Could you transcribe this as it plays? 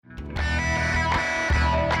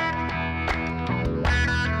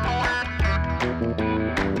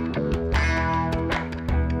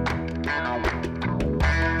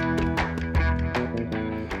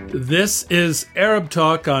This is Arab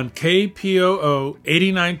Talk on KPOO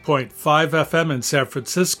 89.5 FM in San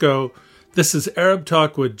Francisco. This is Arab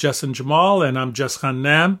Talk with Jess and Jamal, and I'm Jess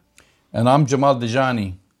Ghannam. And I'm Jamal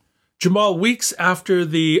Dejani. Jamal, weeks after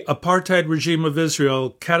the apartheid regime of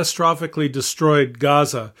Israel catastrophically destroyed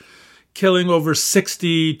Gaza, killing over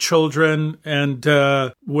 60 children and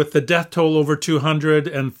with the death toll over 200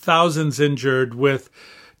 and thousands injured, with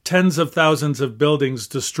tens of thousands of buildings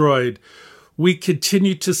destroyed, we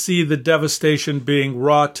continue to see the devastation being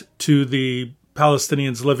wrought to the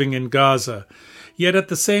Palestinians living in Gaza. Yet at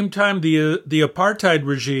the same time, the apartheid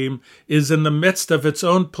regime is in the midst of its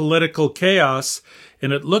own political chaos,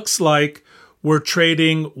 and it looks like we're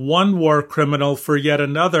trading one war criminal for yet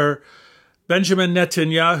another. Benjamin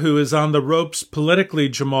Netanyahu is on the ropes politically,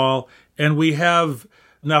 Jamal, and we have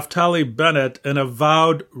Naftali Bennett, an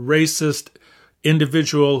avowed racist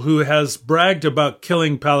individual who has bragged about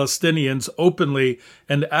killing Palestinians openly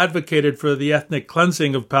and advocated for the ethnic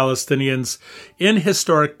cleansing of Palestinians in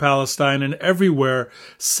historic Palestine and everywhere,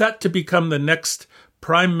 set to become the next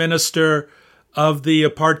prime minister of the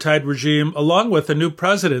apartheid regime, along with a new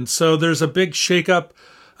president. So there's a big shakeup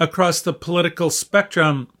across the political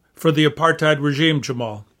spectrum for the apartheid regime,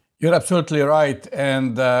 Jamal. You're absolutely right.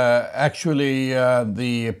 And actually,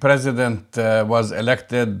 the president was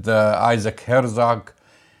elected, Isaac Herzog.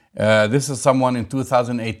 This is someone in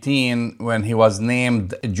 2018, when he was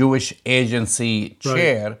named Jewish Agency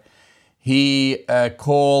chair. Right. He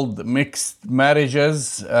called mixed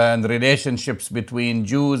marriages and relationships between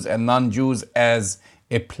Jews and non-Jews as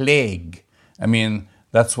a plague. I mean,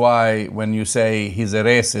 that's why when you say he's a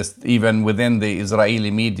racist, even within the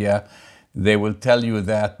Israeli media, they will tell you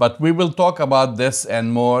that. But we will talk about this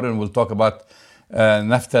and more, and we'll talk about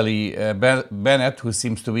Naftali Bennett, who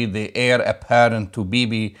seems to be the heir apparent to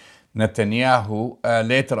Bibi Netanyahu.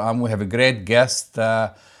 Later on, we have a great guest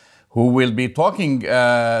who will be talking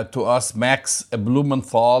to us, Max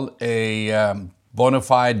Blumenthal, a bona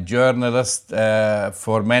fide journalist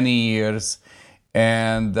for many years.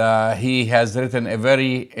 And he has written a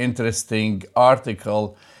very interesting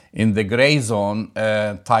article in the Gray Zone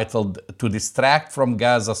titled "To Distract from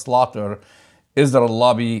Gaza Slaughter, Israel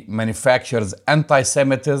Lobby Manufactures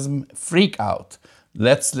Anti-Semitism Freak Out."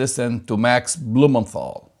 Let's listen to Max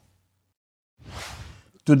Blumenthal.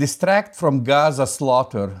 To distract from Gaza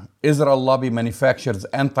slaughter, Israel lobby manufactures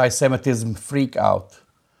anti-Semitism freak out.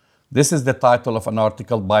 This is the title of an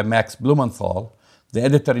article by Max Blumenthal, the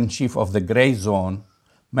editor-in-chief of the Gray Zone.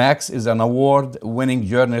 Max is an award-winning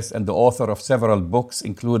journalist and the author of several books,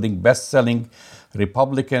 including best-selling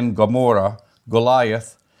Republican Gomorrah,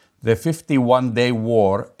 Goliath, The 51-Day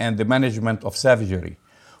War, and The Management of Savagery.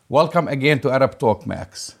 Welcome again to Arab Talk,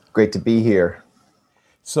 Max. Great to be here.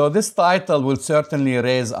 So this title will certainly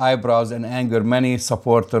raise eyebrows and anger many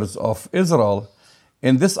supporters of Israel.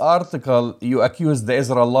 In this article, you accuse the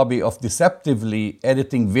Israel lobby of deceptively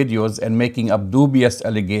editing videos and making up dubious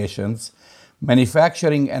allegations,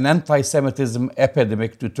 manufacturing an anti-Semitism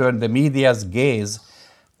epidemic to turn the media's gaze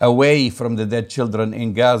away from the dead children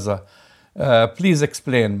in Gaza. Please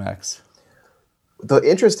explain, Max. The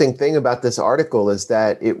interesting thing about this article is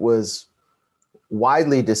that it was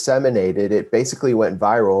widely disseminated. It basically went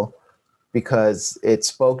viral because it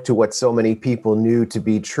spoke to what so many people knew to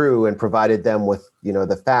be true and provided them with,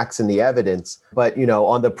 the facts and the evidence. But,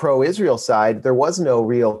 on the pro-Israel side, there was no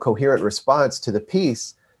real coherent response to the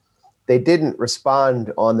piece. They didn't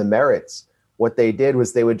respond on the merits. What they did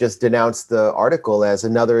was they would just denounce the article as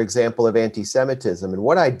another example of anti-Semitism. And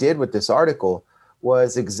what I did with this article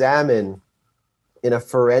was examine in a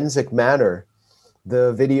forensic manner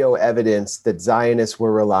the video evidence that Zionists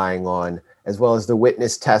were relying on, as well as the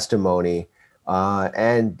witness testimony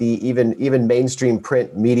and the even mainstream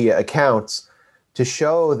print media accounts, to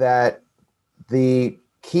show that the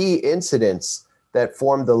key incidents that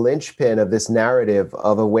formed the linchpin of this narrative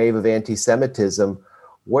of a wave of anti-Semitism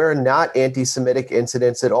were not anti-Semitic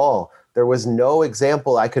incidents at all. There was no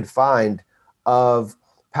example I could find of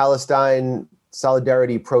Palestine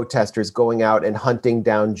solidarity protesters going out and hunting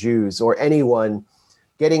down Jews, or anyone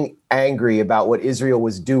getting angry about what Israel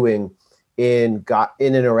was doing in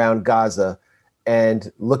and around Gaza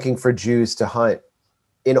and looking for Jews to hunt.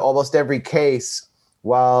 In almost every case,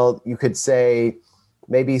 while you could say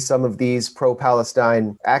maybe some of these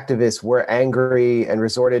pro-Palestine activists were angry and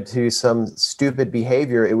resorted to some stupid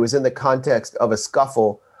behavior, it was in the context of a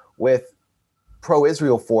scuffle with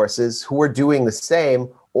pro-Israel forces who were doing the same,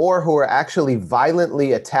 or who were actually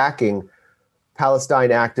violently attacking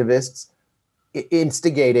Palestine activists,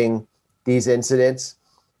 instigating these incidents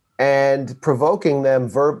and provoking them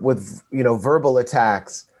with verbal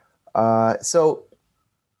attacks. So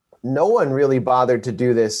no one really bothered to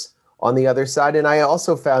do this on the other side. And I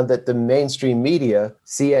also found that the mainstream media,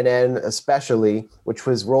 CNN especially, which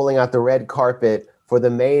was rolling out the red carpet for the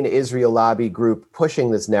main Israel lobby group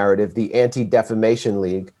pushing this narrative, the Anti-Defamation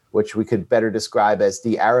League, which we could better describe as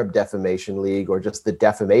the Arab Defamation League or just the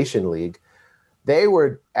Defamation League, they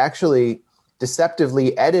were actually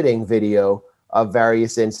deceptively editing video of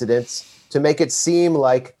various incidents to make it seem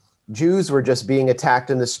like Jews were just being attacked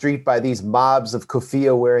in the street by these mobs of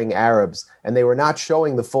kufiya-wearing Arabs, and they were not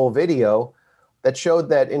showing the full video that showed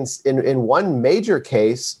that in one major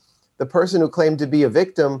case, the person who claimed to be a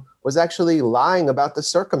victim was actually lying about the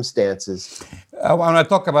circumstances. I want to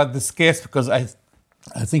talk about this case because I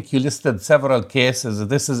think you listed several cases.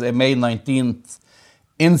 This is a May 19th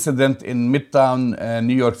incident in Midtown,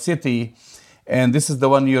 New York City. And this is the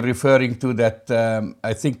one you're referring to that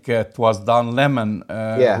I think it was Don Lemon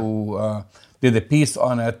who did a piece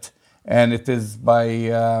on it. And it is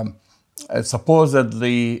by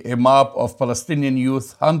supposedly a mob of Palestinian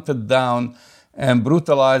youth hunted down and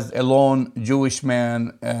brutalized a lone Jewish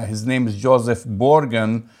man. His name is Joseph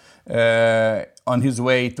Borgen, on his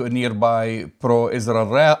way to a nearby pro-Israel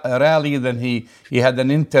rally. Then he had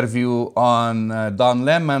an interview on Don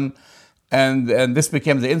Lemon. And this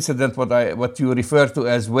became the incident, what you refer to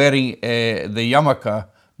as wearing the yarmulke,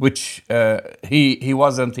 which he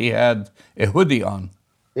wasn't. He had a hoodie on.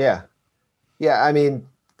 Yeah. I mean,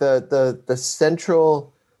 the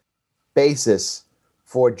central basis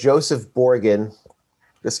for Joseph Borgen,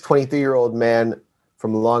 this 23-year-old man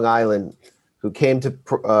from Long Island who came to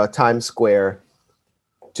Times Square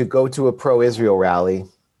to go to a pro-Israel rally,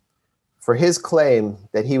 for his claim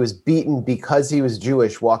that he was beaten because he was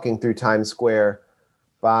Jewish walking through Times Square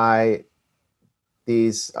by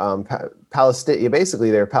these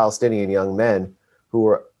basically they're Palestinian young men who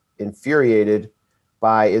were infuriated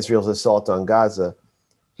by Israel's assault on Gaza.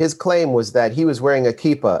 His claim was that he was wearing a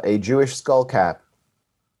kippah, a Jewish skull cap,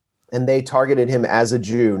 and they targeted him as a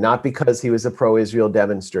Jew, not because he was a pro-Israel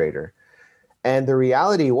demonstrator. And the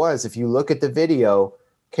reality was, if you look at the video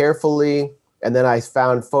carefully, and then I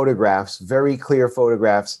found photographs, very clear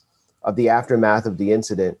photographs of the aftermath of the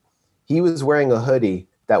incident. He was wearing a hoodie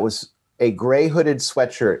that was a gray hooded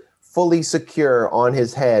sweatshirt, fully secure on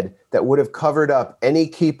his head, that would have covered up any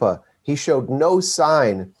kippah. He showed no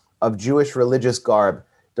sign of Jewish religious garb.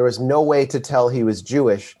 There was no way to tell he was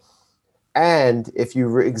Jewish. And if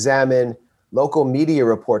you examine local media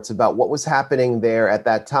reports about what was happening there at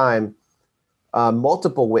that time,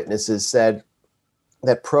 multiple witnesses said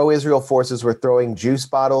that pro-Israel forces were throwing juice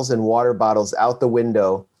bottles and water bottles out the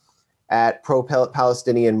window at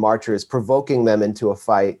pro-Palestinian marchers, provoking them into a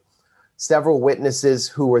fight. Several witnesses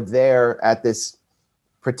who were there at this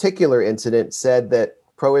particular incident said that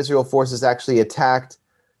pro-Israel forces actually attacked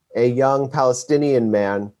a young Palestinian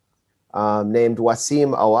man named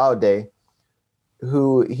Wassim Awoude,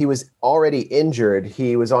 who he was already injured.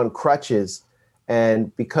 He was on crutches,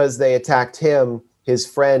 and because they attacked him, his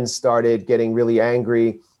friends started getting really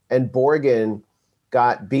angry, and Borgen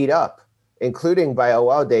got beat up, including by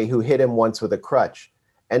Awoude, who hit him once with a crutch.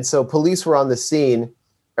 And so police were on the scene.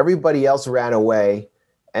 Everybody else ran away,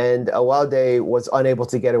 and Awoude was unable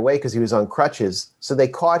to get away because he was on crutches. So they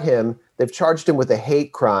caught him. They've charged him with a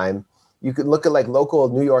hate crime. You could look at like local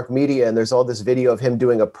New York media, and there's all this video of him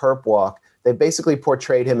doing a perp walk. They basically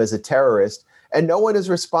portrayed him as a terrorist, and no one has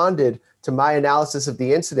responded to my analysis of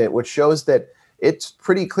the incident, which shows that it's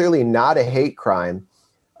pretty clearly not a hate crime.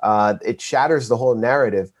 It shatters the whole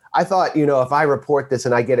narrative. I thought, if I report this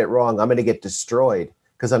and I get it wrong, I'm going to get destroyed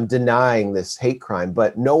because I'm denying this hate crime.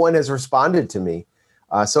 But no one has responded to me.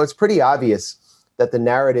 So it's pretty obvious that the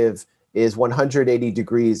narrative is 180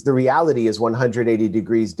 degrees. The reality is 180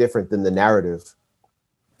 degrees different than the narrative.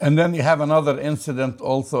 And then you have another incident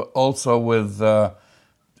also with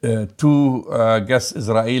two,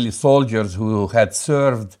 Israeli soldiers who had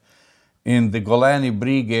served in the Golani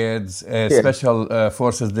Brigades, a special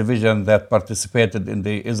forces division that participated in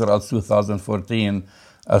the Israel's 2014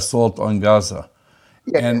 assault on Gaza.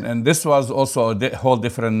 Yeah. And this was also a whole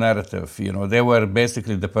different narrative. They were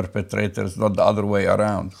basically the perpetrators, not the other way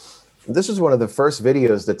around. This was one of the first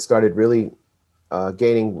videos that started really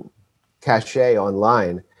gaining cachet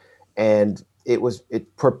online. And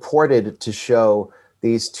it purported to show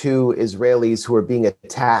these two Israelis who were being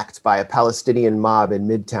attacked by a Palestinian mob in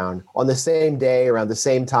Midtown on the same day, around the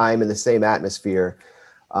same time, in the same atmosphere,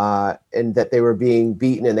 and that they were being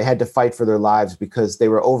beaten and they had to fight for their lives because they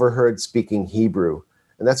were overheard speaking Hebrew.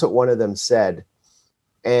 And that's what one of them said.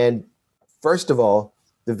 And first of all,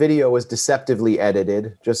 the video was deceptively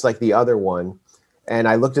edited, just like the other one. And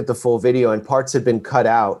I looked at the full video, and parts had been cut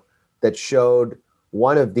out that showed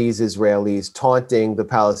one of these Israelis taunting the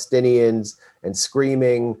Palestinians and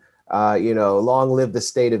screaming, long live the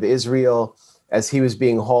state of Israel, as he was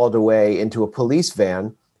being hauled away into a police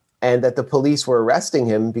van, and that the police were arresting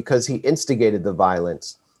him because he instigated the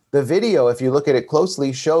violence. The video, if you look at it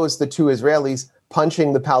closely, shows the two Israelis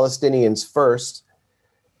punching the Palestinians first.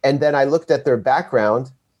 And then I looked at their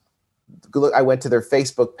background. I went to their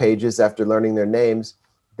Facebook pages after learning their names.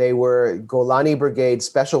 They were Golani Brigade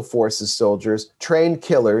Special Forces soldiers, trained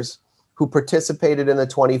killers who participated in the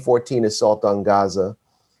 2014 assault on Gaza,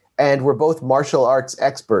 and were both martial arts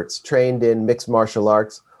experts, trained in mixed martial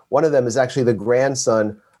arts. One of them is actually the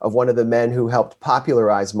grandson of one of the men who helped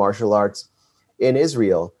popularize martial arts in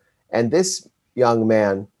Israel. And this young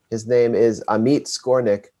man, his name is Amit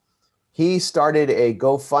Skornik, he started a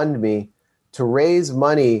GoFundMe to raise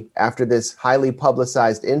money after this highly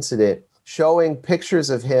publicized incident, showing pictures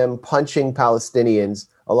of him punching Palestinians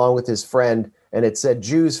along with his friend. And it said,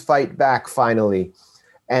 "Jews fight back finally."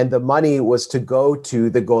 And the money was to go to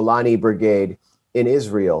the Golani Brigade in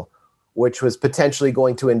Israel, which was potentially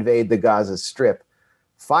going to invade the Gaza Strip.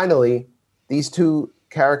 Finally, these two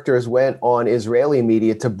characters went on Israeli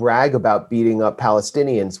media to brag about beating up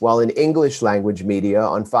Palestinians, while in English language media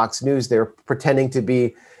on Fox News, they're pretending to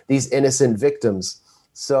be these innocent victims.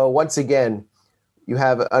 So once again, you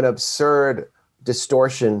have an absurd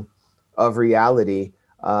distortion of reality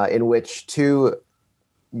in which two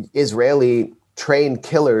Israeli trained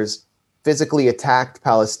killers physically attacked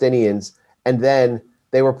Palestinians, and then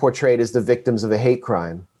they were portrayed as the victims of a hate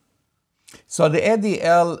crime. So the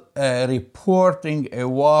ADL reporting a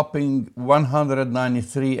whopping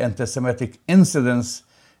 193 anti-Semitic incidents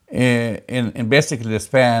in basically the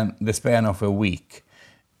span of a week.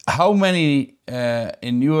 How many,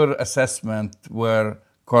 in your assessment, were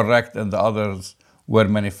correct and the others were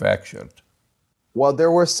manufactured? Well,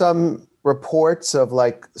 there were some reports of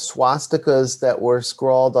like swastikas that were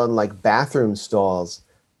scrawled on like bathroom stalls,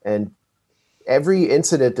 and every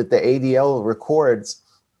incident that the ADL records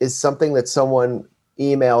is something that someone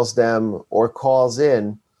emails them or calls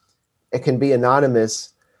in. It can be anonymous,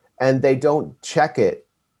 and they don't check it.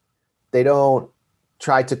 They don't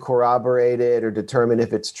try to corroborate it or determine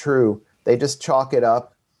if it's true. They just chalk it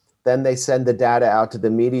up. Then they send the data out to the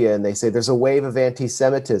media and they say there's a wave of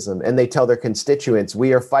anti-Semitism, and they tell their constituents,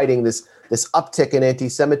 we are fighting this uptick in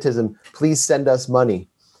anti-Semitism. Please send us money.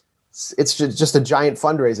 It's just a giant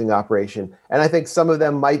fundraising operation. And I think some of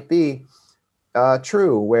them might be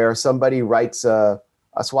true, where somebody writes a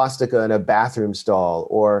swastika in a bathroom stall,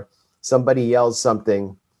 or somebody yells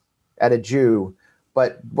something at a Jew.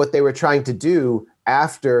 But what they were trying to do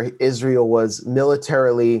after Israel was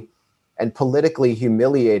militarily and politically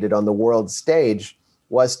humiliated on the world stage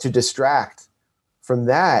was to distract from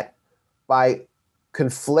that by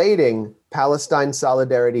conflating Palestine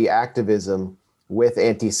solidarity activism with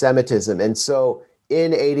anti-Semitism. And so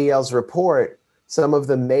in ADL's report, some of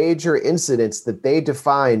the major incidents that they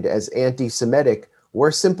defined as anti-Semitic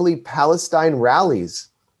were simply Palestine rallies,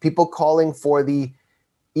 people calling for the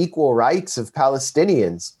equal rights of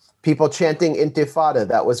Palestinians, people chanting Intifada.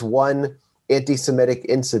 That was one anti-Semitic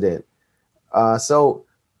incident. So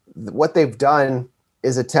what they've done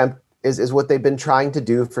is what they've been trying to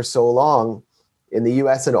do for so long in the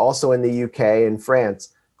US and also in the UK and France,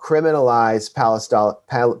 criminalize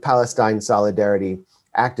Palestine solidarity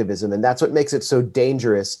activism. And that's what makes it so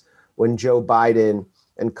dangerous when Joe Biden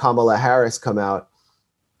and Kamala Harris come out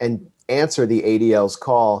and answer the ADL's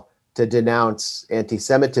call to denounce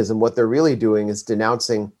anti-Semitism. What they're really doing is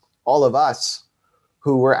denouncing all of us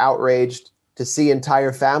who were outraged to see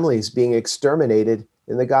entire families being exterminated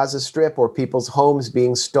in the Gaza Strip, or people's homes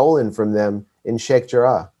being stolen from them in Sheikh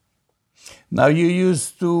Jarrah. Now, you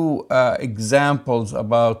used two examples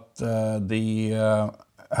about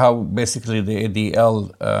how basically the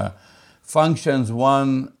ADL functions.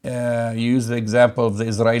 One, you used the example of the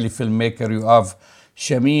Israeli filmmaker Yoav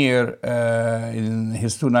Shamir in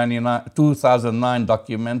his 2009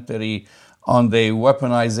 documentary on the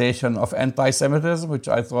weaponization of anti-Semitism, which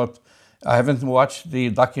I haven't watched the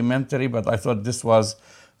documentary, but I thought this was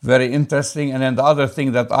very interesting. And then the other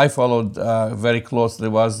thing that I followed very closely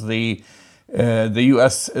was the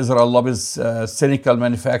U.S.-Israel lobby's cynical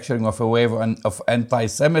manufacturing of a wave of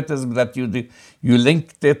anti-Semitism, that you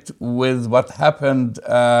linked it with what happened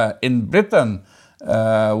in Britain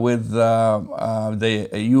with the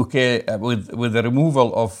UK, with the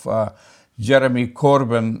removal of Jeremy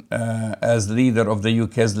Corbyn as leader of the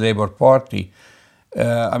UK's Labour Party.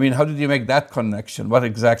 How did you make that connection? What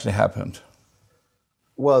exactly happened?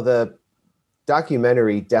 Well, the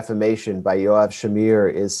documentary Defamation by Yoav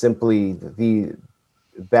Shamir is simply the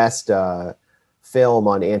best film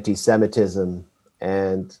on anti-Semitism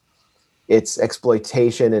and its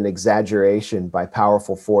exploitation and exaggeration by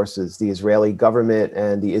powerful forces, the Israeli government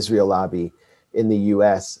and the Israel lobby in the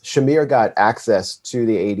US. Shamir got access to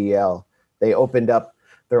the ADL. They opened up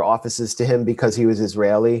their offices to him because he was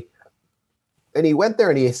Israeli. And he went there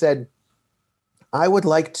and he said, I would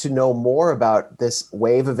like to know more about this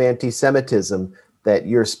wave of anti-Semitism that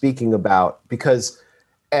you're speaking about, because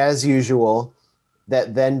as usual,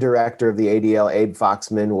 that then director of the ADL, Abe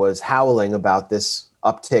Foxman, was howling about this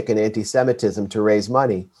uptick in anti-Semitism to raise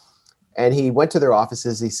money. And he went to their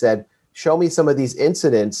offices. He said, show me some of these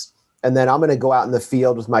incidents, and then I'm going to go out in the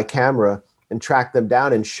field with my camera and track them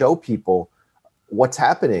down and show people what's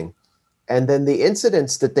happening. And then the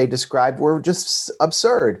incidents that they described were just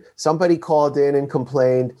absurd. Somebody called in and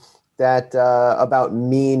complained that about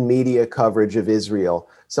mean media coverage of Israel.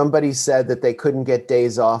 Somebody said that they couldn't get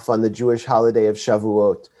days off on the Jewish holiday of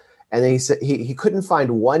Shavuot. And he said he couldn't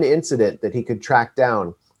find one incident that he could track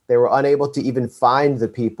down. They were unable to even find the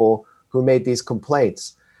people who made these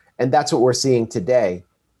complaints. And that's what we're seeing today.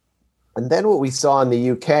 And then what we saw in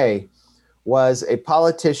the UK was a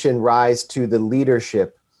politician rise to the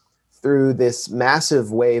leadership through this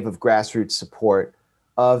massive wave of grassroots support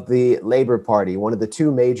of the Labour Party, one of the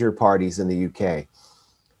two major parties in the UK.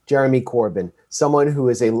 Jeremy Corbyn, someone who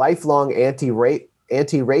is a lifelong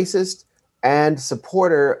anti-racist and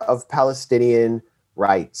supporter of Palestinian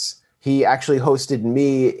rights. He actually hosted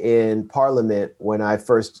me in Parliament when I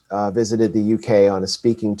first visited the UK on a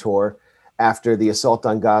speaking tour after the assault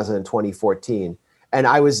on Gaza in 2014. And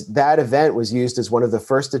that event was used as one of the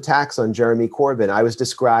first attacks on Jeremy Corbyn. I was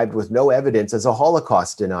described with no evidence as a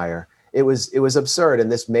Holocaust denier. It was absurd,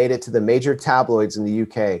 and this made it to the major tabloids in the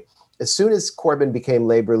UK. As soon as Corbyn became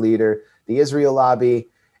Labour leader, the Israel lobby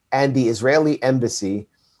and the Israeli embassy,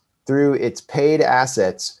 through its paid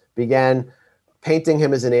assets, began painting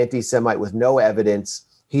him as an anti-Semite with no evidence.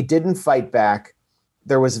 He didn't fight back.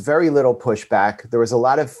 There was very little pushback. There was a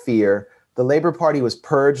lot of fear. The Labour Party was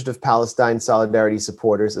purged of Palestine solidarity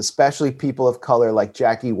supporters, especially people of color like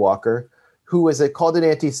Jackie Walker, who was called an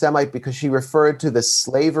anti-Semite because she referred to the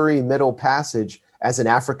slavery Middle Passage as an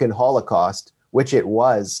African Holocaust, which it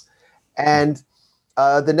was. And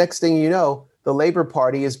the next thing you know, the Labour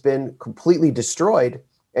Party has been completely destroyed,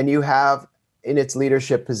 and you have in its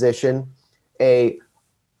leadership position a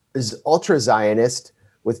ultra-Zionist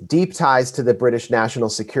with deep ties to the British national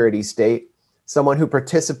security state, someone who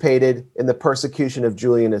participated in the persecution of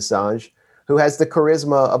Julian Assange, who has the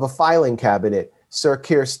charisma of a filing cabinet, Sir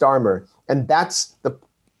Keir Starmer. And that's the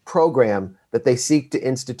program that they seek to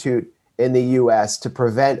institute in the US to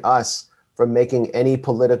prevent us from making any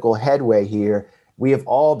political headway here. We have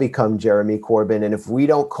all become Jeremy Corbyn. And if we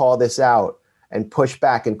don't call this out and push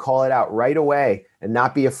back and call it out right away and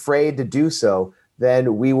not be afraid to do so,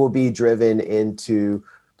 then we will be driven into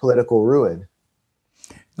political ruin.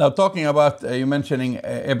 Now, talking about, you mentioning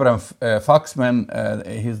Abraham Foxman,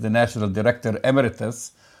 he's the National Director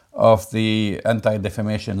Emeritus of the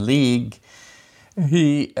Anti-Defamation League.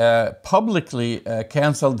 He publicly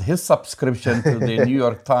canceled his subscription to the New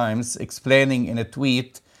York Times, explaining in a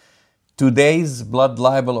tweet, today's blood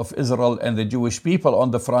libel of Israel and the Jewish people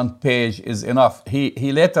on the front page is enough.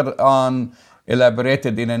 He later on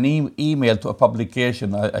elaborated in an email to a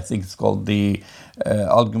publication, I think it's called the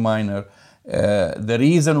Allgemeiner. The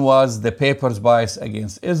reason was the paper's bias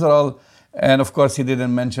against Israel. And of course, he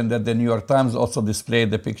didn't mention that the New York Times also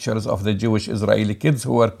displayed the pictures of the Jewish Israeli kids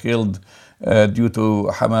who were killed due to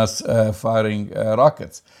Hamas firing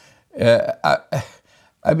rockets.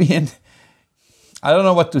 I mean, I don't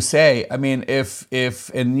know what to say. I mean, if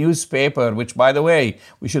a newspaper, which, by the way,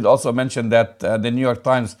 we should also mention that the New York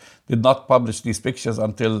Times did not publish these pictures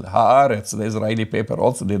until Haaretz, the Israeli paper,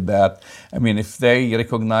 also did that. I mean, if they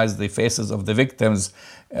recognize the faces of the victims,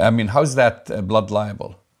 I mean, how's that blood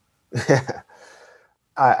libel?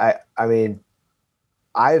 I mean,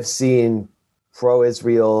 I've seen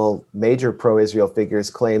major pro-Israel figures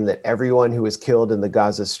claim that everyone who was killed in the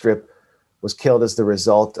Gaza Strip was killed as the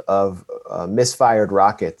result of misfired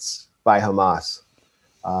rockets by Hamas.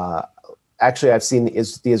 Actually, I've seen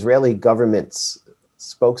the Israeli government's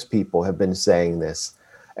spokespeople have been saying this,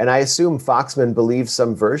 and I assume Foxman believes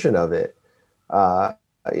some version of it.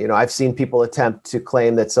 I've seen people attempt to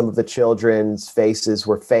claim that some of the children's faces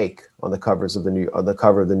were fake on the cover of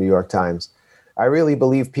the New York Times. I really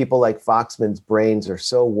believe people like Foxman's brains are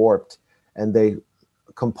so warped, and they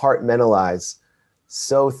compartmentalize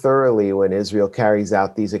so thoroughly when Israel carries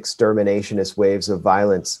out these exterminationist waves of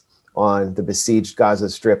violence on the besieged Gaza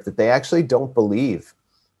Strip that they actually don't believe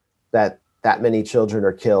that many children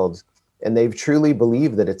are killed, and they truly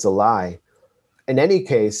believe that it's a lie. in any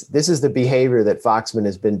case, this is the behavior that Foxman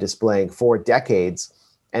has been displaying for decades.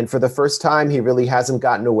 And for the first time, he really hasn't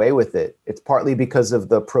gotten away with it. It's partly because of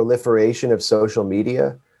the proliferation of social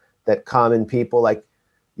media that common people like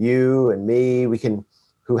you and me,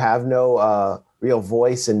 who have no real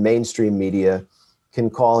voice in mainstream media, can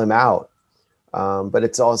call him out. But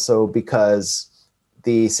it's also because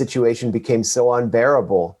the situation became so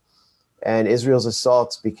unbearable and Israel's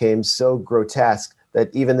assaults became so grotesque that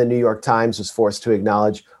even the New York Times was forced to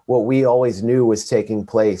acknowledge what we always knew was taking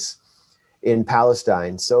place in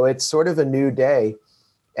Palestine. So it's sort of a new day,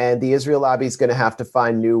 and the Israel lobby is going to have to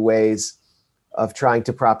find new ways of trying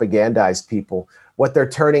to propagandize people. What they're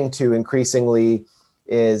turning to increasingly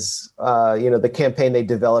is, the campaign they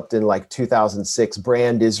developed in like 2006,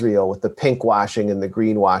 Brand Israel, with the pink washing and the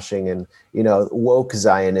green washing and, woke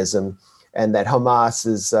Zionism, and that Hamas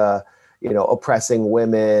is, oppressing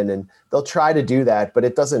women. And they'll try to do that, but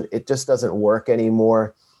it just doesn't work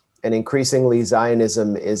anymore. And increasingly,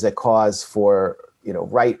 Zionism is a cause for,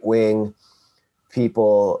 right-wing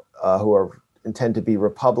people who intend to be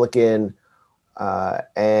Republican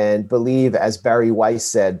and believe, as Barry Weiss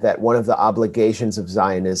said, that one of the obligations of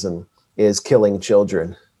Zionism is killing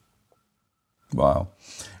children. Wow.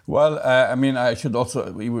 Well, I should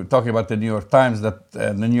also, we were talking about the New York Times, that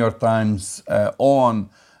the New York Times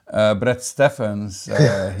Bret Stephens,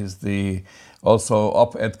 he's the also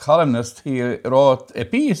op-ed columnist. He wrote a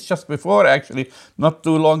piece just before, actually, not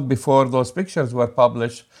too long before those pictures were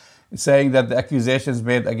published, saying that the accusations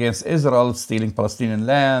made against Israel, stealing Palestinian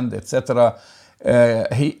land, etc.,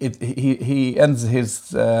 he ends his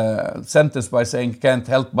sentence by saying, "Can't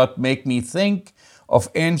help but make me think of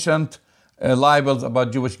ancient libels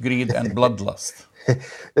about Jewish greed and bloodlust."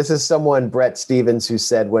 This is someone, Bret Stephens, who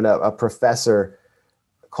said when a professor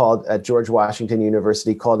called at George Washington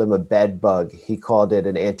University called him a bed bug, he called it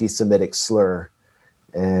an anti-Semitic slur.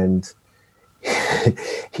 And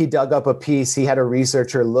he dug up a piece. He had a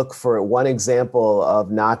researcher look for one example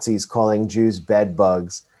of Nazis calling Jews bed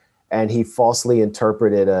bugs, and he falsely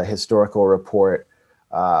interpreted a historical report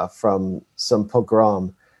from some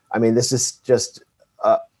pogrom. I mean, this is just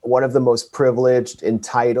one of the most privileged,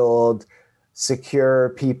 entitled,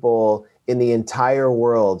 secure people in the entire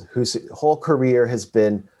world, whose whole career has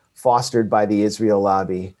been fostered by the Israel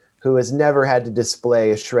lobby, who has never had to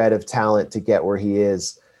display a shred of talent to get where he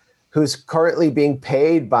is, who's currently being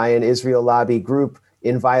paid by an Israel lobby group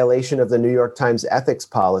in violation of the New York Times ethics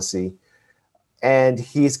policy. And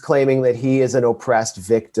he's claiming that he is an oppressed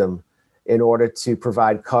victim in order to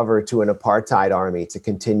provide cover to an apartheid army to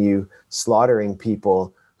continue slaughtering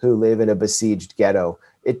people who live in a besieged ghetto.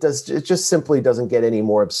 It just simply doesn't get any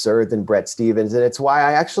more absurd than Bret Stephens. And it's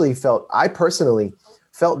why I personally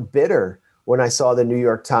felt bitter when I saw the New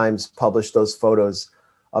York Times publish those photos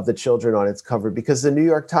of the children on its cover, because the New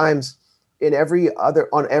York Times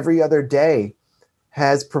on every other day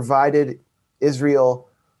has provided Israel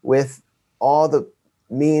with all the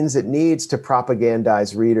means it needs to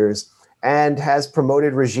propagandize readers, and has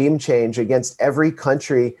promoted regime change against every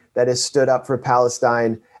country that has stood up for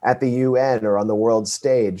Palestine at the UN or on the world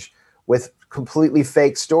stage with completely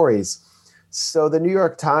fake stories. So the New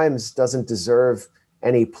York Times doesn't deserve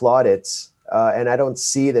any plaudits. And I don't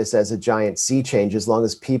see this as a giant sea change as long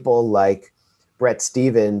as people like Bret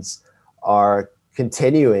Stephens are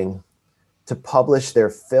continuing to publish their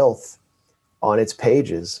filth on its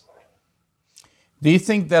pages. Do you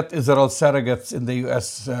think that Israel surrogates in the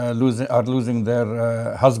U.S. are losing their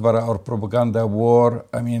Hasbara or propaganda war?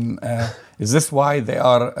 I mean, is this why they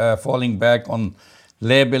are falling back on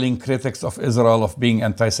labeling critics of Israel of being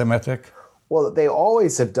anti-Semitic? Well, they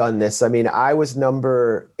always have done this. I mean, I was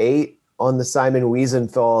number 8 on the Simon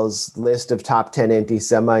Wiesenthal's list of top 10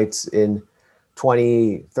 anti-Semites in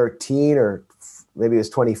 2013, or maybe it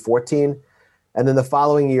was 2014. And then the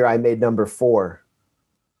following year, I made number 4.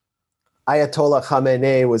 Ayatollah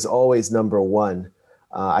Khamenei was always number 1.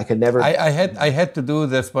 I could never. I had to do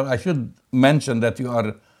this, but I should mention that you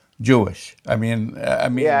are Jewish. I mean.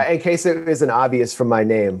 Yeah, in case it isn't obvious from my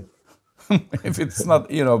name. If it's not,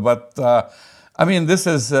 but this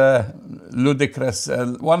is ludicrous.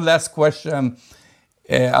 One last question.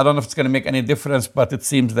 I don't know if it's going to make any difference, but it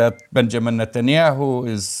seems that Benjamin Netanyahu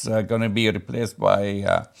is going to be replaced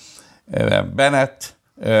by Bennett,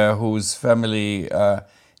 whose family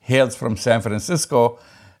hails from San Francisco.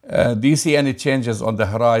 Do you see any changes on the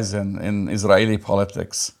horizon in Israeli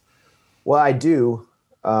politics? Well, I do.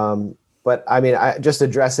 But just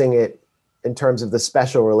addressing it in terms of the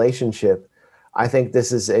special relationship, I think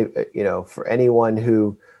this is for anyone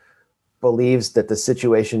who believes that the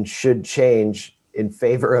situation should change in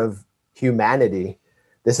favor of humanity,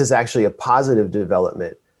 this is actually a positive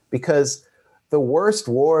development, because the worst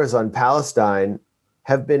wars on Palestine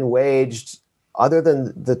have been waged, other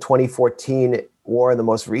than the 2014 war and the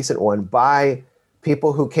most recent one, by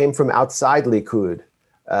people who came from outside Likud,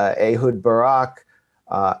 Ehud Barak,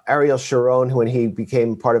 Ariel Sharon, when he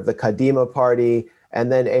became part of the Kadima party,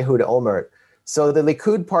 and then Ehud Olmert. So the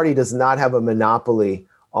Likud party does not have a monopoly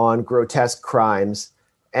on grotesque crimes.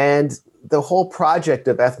 And the whole project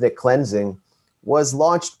of ethnic cleansing was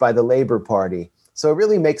launched by the Labor Party. So it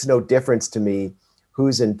really makes no difference to me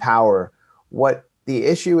who's in power. What the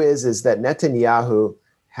issue is that Netanyahu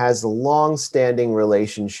has a long-standing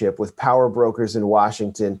relationship with power brokers in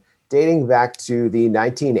Washington dating back to the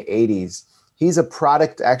 1980s. He's a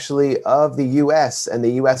product, actually, of the U.S. and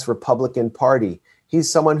the U.S. Republican Party. He's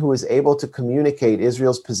someone who is able to communicate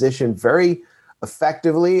Israel's position very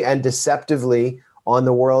effectively and deceptively on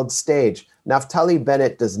the world stage. Naftali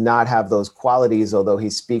Bennett does not have those qualities, although he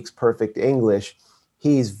speaks perfect English.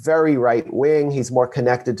 He's very right-wing. He's more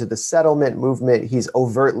connected to the settlement movement. He's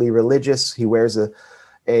overtly religious. He wears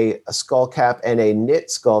a skull cap and a knit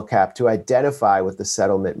skull cap to identify with the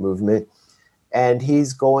settlement movement. And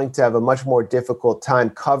he's going to have a much more difficult time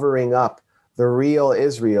covering up the real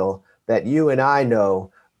Israel that you and I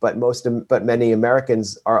know, but many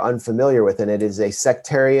Americans are unfamiliar with. And it is a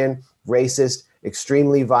sectarian, racist,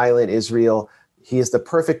 extremely violent Israel. He is the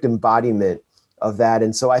perfect embodiment of that.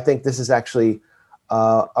 And so I think this is actually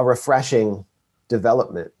a refreshing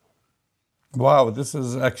development. Wow, this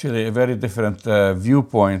is actually a very different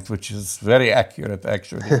viewpoint, which is very accurate,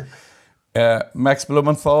 actually. Max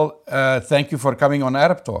Blumenthal, thank you for coming on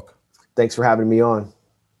Arab Talk. Thanks for having me on.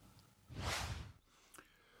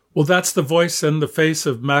 Well, that's the voice and the face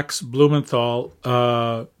of Max Blumenthal,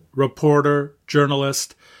 reporter,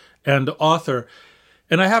 journalist, and author.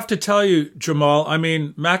 And I have to tell you, Jamal, I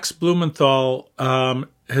mean, Max Blumenthal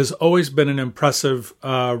has always been an impressive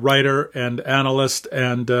writer and analyst,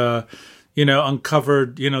 and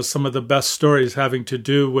uncovered some of the best stories having to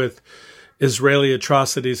do with Israeli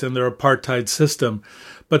atrocities and their apartheid system.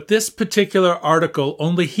 But this particular article,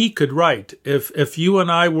 only he could write. If you and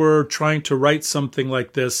I were trying to write something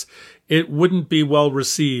like this, it wouldn't be well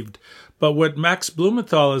received. But what Max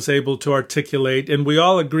Blumenthal is able to articulate, and we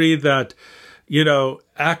all agree that,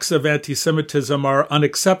 acts of anti-Semitism are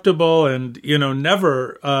unacceptable and,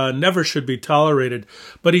 never should be tolerated.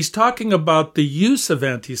 But he's talking about the use of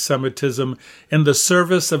anti-Semitism in the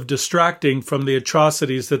service of distracting from the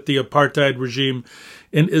atrocities that the apartheid regime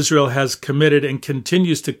in Israel has committed and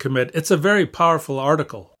continues to commit. It's a very powerful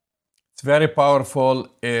article. It's very powerful.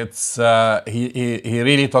 It's he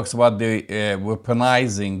really talks about the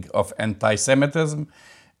weaponizing of anti-Semitism.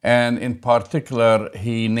 And in particular,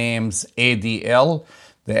 he names ADL,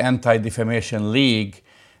 the Anti-Defamation League,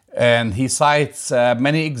 and he cites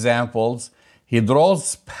many examples. He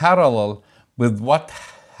draws parallel with what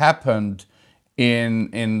happened in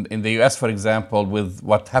the US, for example, with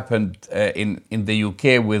what happened in the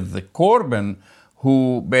UK with the Corbyn,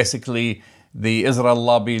 who basically the Israel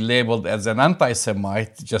lobby labeled as an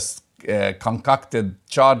anti-Semite, just concocted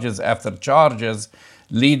charges after charges,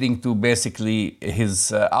 leading to basically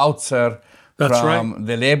his ouster from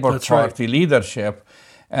the Labour Party leadership.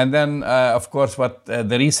 And then, of course, with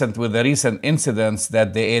the recent incidents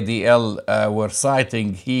that the ADL were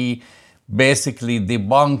citing, he basically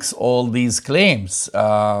debunks all these claims,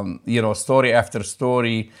 story after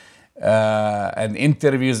story, and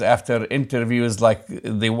interviews after interviews, like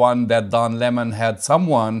the one that Don Lemon had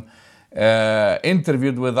someone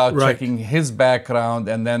interviewed without checking his background,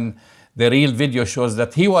 and then the real video shows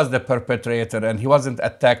that he was the perpetrator and he wasn't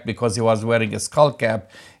attacked because he was wearing a skull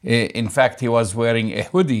cap. In fact, he was wearing a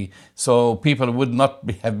hoodie, so people would not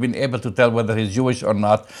have been able to tell whether he's Jewish or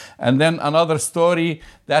not. And then another story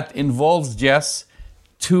that involves just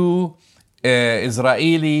two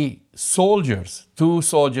Israeli soldiers,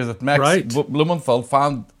 that Max Blumenthal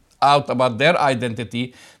found out about their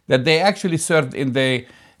identity, that they actually served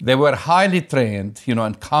they were highly trained,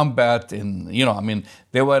 in combat,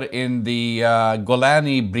 they were in the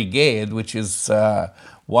Golani Brigade, which is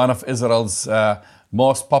one of Israel's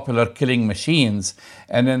most popular killing machines.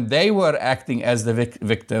 And then they were acting as the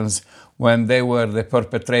victims when they were the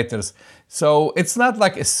perpetrators. So it's not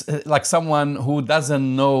like someone who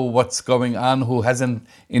doesn't know what's going on, who hasn't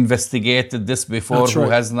investigated this before, who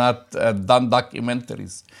has not done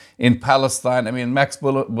documentaries in Palestine. I mean, Max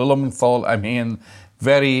Blumenthal,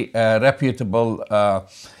 very reputable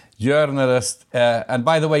journalist. And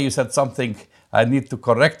by the way, you said something, I need to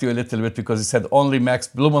correct you a little bit, because you said only Max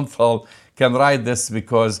Blumenthal can write this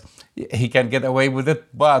because he can get away with it.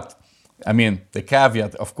 But I mean, the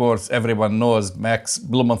caveat, of course, everyone knows Max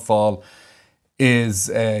Blumenthal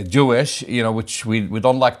is Jewish, which we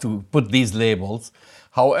don't like to put these labels.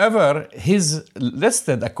 However, he's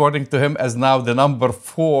listed, according to him, as now the number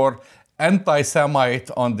 4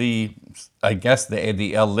 anti-Semite on the, I guess, the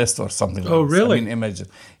ADL list or something like Oh, this. really? I mean, imagine.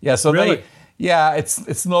 Yeah, so Really?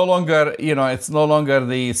 it's no longer, it's no longer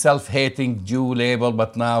the self-hating Jew label,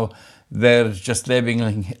 but now they're just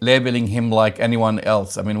labeling him like anyone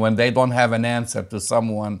else. I mean, when they don't have an answer to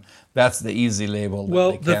someone, that's the easy label.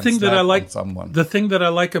 Well, that they the thing that I like, someone. the thing that I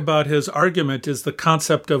like about his argument is the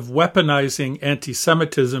concept of weaponizing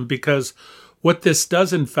anti-Semitism, because what this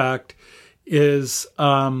does, in fact, is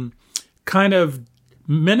kind of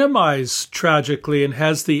minimize tragically and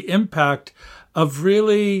has the impact of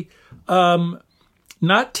really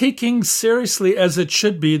not taking seriously as it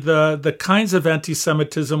should be the kinds of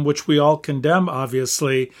anti-Semitism which we all condemn,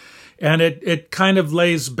 obviously. And it kind of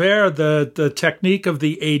lays bare the technique of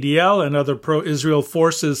the ADL and other pro-Israel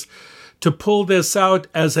forces to pull this out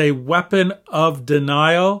as a weapon of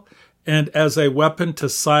denial and as a weapon to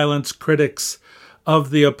silence critics of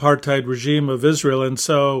the apartheid regime of Israel. And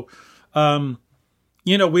so,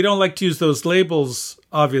 we don't like to use those labels,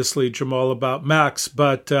 obviously, Jamal, about Max,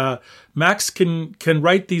 but Max can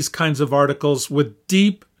write these kinds of articles with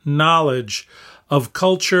deep knowledge of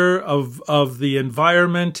culture, of the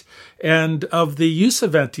environment, and of the use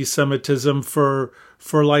of anti-Semitism for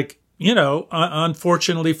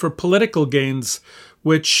unfortunately for political gains,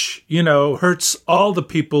 which, hurts all the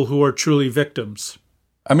people who are truly victims.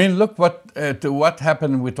 I mean, look what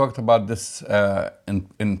happened. We talked about this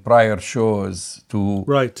in prior shows to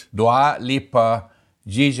Right. Dua Lipa,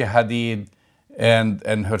 Gigi Hadid,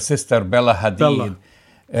 and her sister Bella Hadid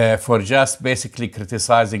for just basically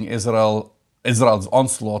criticizing Israel's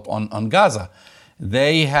onslaught on Gaza.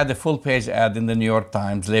 They had a full-page ad in the New York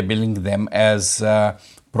Times labeling them as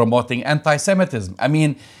promoting anti-Semitism. I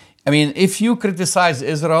mean, if you criticize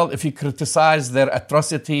Israel, if you criticize their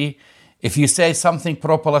atrocity, if you say something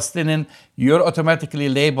pro-Palestinian, you're automatically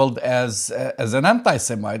labeled as an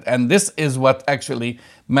anti-Semite. And this is what actually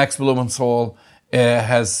Max Blumenthal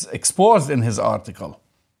has exposed in his article.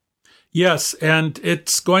 Yes, and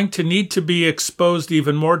it's going to need to be exposed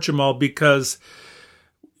even more, Jamal, because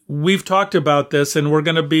we've talked about this and we're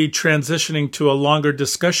going to be transitioning to a longer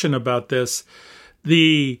discussion about this.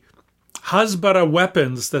 The Hasbara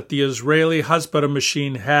weapons that the Israeli Hasbara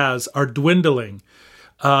machine has are dwindling.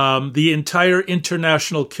 The entire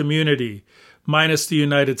international community, minus the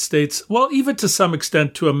United States, well, even to some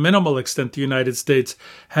extent, to a minimal extent, the United States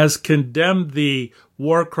has condemned the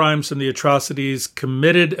war crimes and the atrocities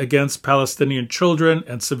committed against Palestinian children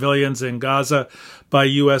and civilians in Gaza by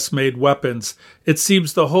U.S.-made weapons. It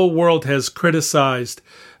seems the whole world has criticized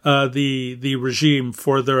the regime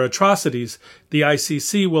for their atrocities. The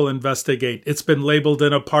ICC will investigate. It's been labeled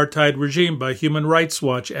an apartheid regime by Human Rights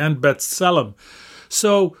Watch and B'Tselem.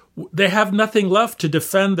 So they have nothing left to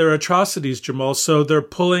defend their atrocities, Jamal. So they're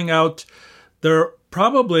pulling out their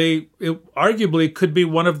arguably could be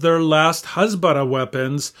one of their last Hasbara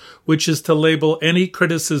weapons, which is to label any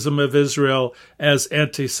criticism of Israel as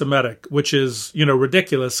anti-Semitic, which is,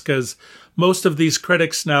 ridiculous because most of these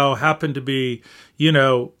critics now happen to be,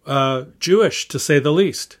 Jewish, to say the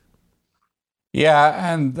least.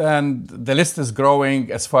 Yeah, and the list is growing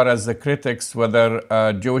as far as the critics, whether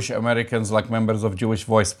Jewish Americans like members of Jewish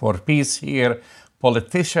Voice for Peace here,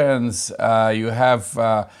 politicians, you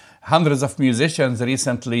have hundreds of musicians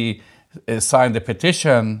recently signed a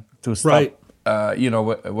petition to stop,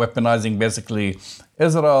 weaponizing basically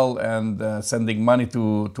Israel and sending money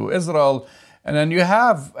to Israel. And then you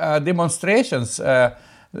have demonstrations, I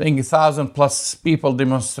think 1,000+ people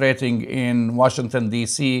demonstrating in Washington,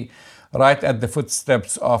 D.C., right at the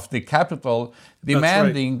footsteps of the Capitol,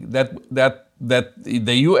 demanding that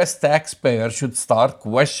the U.S. taxpayer should start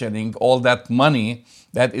questioning all that money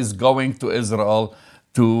that is going to Israel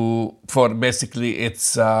for basically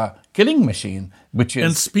its killing machine, which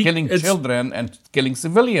is killing children and killing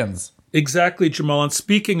civilians. Exactly, Jamal. And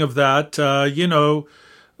speaking of that,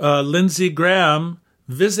 Lindsey Graham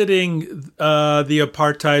visiting the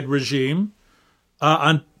apartheid regime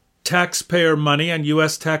on taxpayer money, on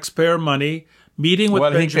U.S. taxpayer money, meeting with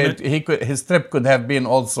Benjamin. His trip could have been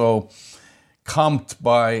also comped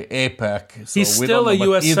by AIPAC. So he's still a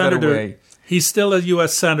U.S. senator. He's still a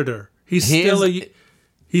U.S. senator.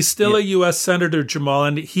 He's still a U.S. senator, Jamal,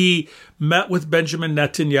 and he met with Benjamin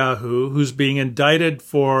Netanyahu, who's being indicted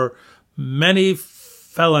for many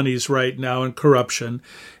felonies right now and corruption.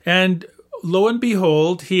 And lo and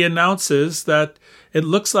behold, he announces that it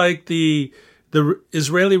looks like the the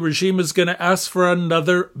Israeli regime is going to ask for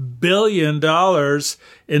another $1 billion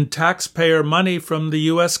in taxpayer money from the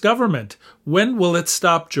U.S. government. When will it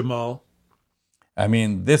stop, Jamal? I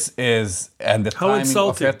mean, this is, and the How timing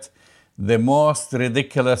insulting. of it, the most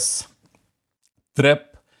ridiculous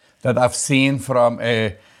trip that I've seen from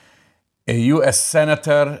a U.S.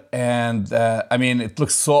 senator. And I mean, it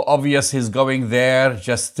looks so obvious he's going there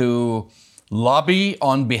just to lobby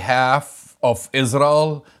on behalf of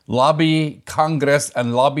Israel, lobby Congress,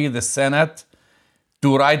 and lobby the Senate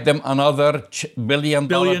to write them another $1 billion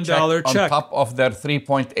check on top of their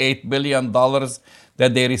 $3.8 billion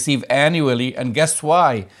that they receive annually. And guess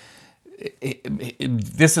why?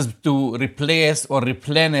 This is to replace or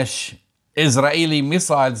replenish Israeli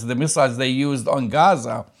missiles, the missiles they used on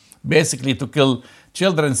Gaza, basically to kill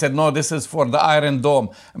children. Said, no, this is for the Iron Dome.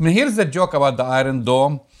 I mean, here's the joke about the Iron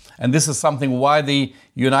Dome, and this is something why the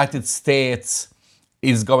United States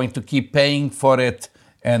is going to keep paying for it,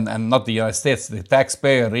 and not the United States, the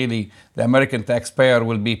taxpayer, really, the American taxpayer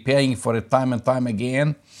will be paying for it time and time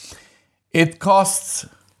again. It costs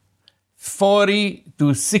 $40 to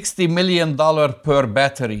 $60 million per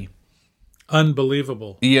battery.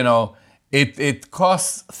 Unbelievable. You know, it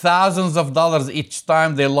costs thousands of dollars each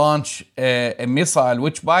time they launch a missile,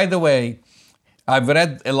 which, by the way, I've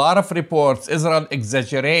read a lot of reports. Israel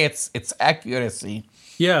exaggerates its accuracy.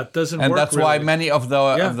 Yeah, it doesn't and work. And that's why many of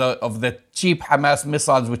the cheap Hamas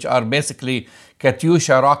missiles, which are basically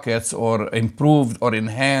Katyusha rockets or improved or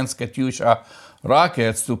enhanced Katyusha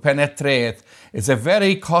rockets to penetrate, it's a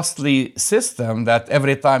very costly system that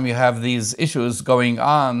every time you have these issues going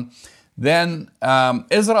on, then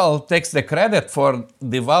Israel takes the credit for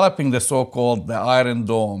developing the so-called the Iron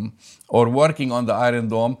Dome or working on the Iron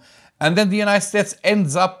Dome, and then the United States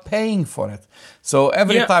ends up paying for it. So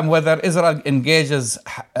every time, whether Israel engages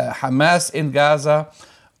Hamas in Gaza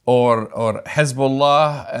or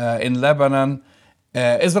Hezbollah in Lebanon,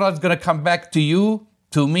 Israel is going to come back to you,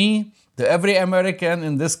 to me, to every American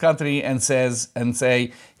in this country and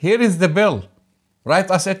say, here is the bill,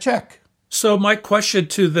 write us a check. So my question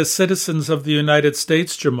to the citizens of the United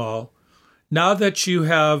States, Jamal, now that you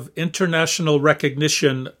have international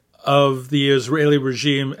recognition of the Israeli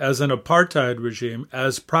regime as an apartheid regime,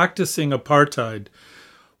 as practicing apartheid,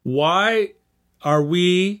 why are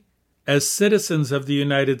we, as citizens of the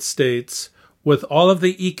United States, with all of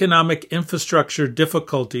the economic infrastructure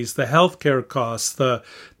difficulties, the healthcare costs, the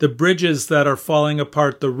bridges that are falling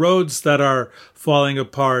apart, the roads that are falling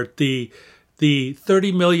apart, the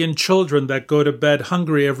 30 million children that go to bed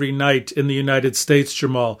hungry every night in the United States,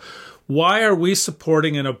 Jamal, why are we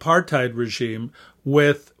supporting an apartheid regime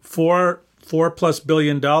with $4+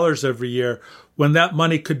 billion every year when that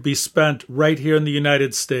money could be spent right here in the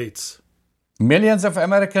United States? Millions of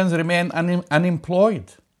Americans remain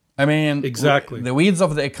unemployed. I mean, exactly. The weeds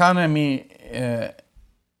of the economy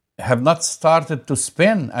have not started to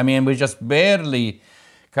spin. I mean, we're just barely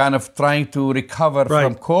kind of trying to recover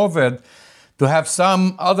from COVID. To have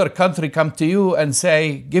some other country come to you and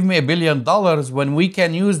say, give me $1 billion, when we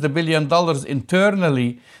can use the $1 billion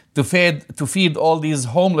internally to feed all these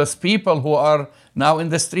homeless people who are now in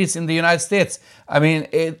the streets in the United States. I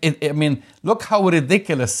mean, look how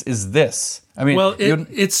ridiculous is this. I mean, well,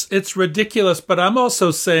 it's ridiculous, but I'm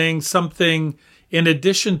also saying something in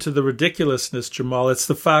addition to the ridiculousness, Jamal. It's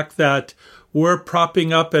the fact that we're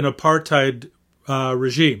propping up an apartheid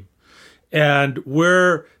regime, and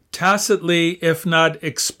we're tacitly, if not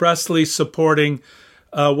expressly, supporting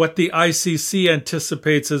what the ICC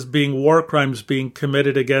anticipates as being war crimes being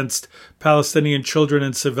committed against Palestinian children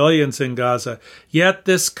and civilians in Gaza. Yet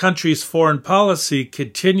this country's foreign policy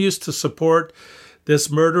continues to support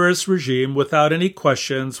this murderous regime without any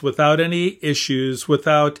questions, without any issues,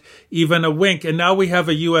 without even a wink. And now we have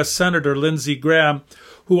a U.S. Senator, Lindsey Graham,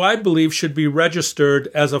 who I believe should be registered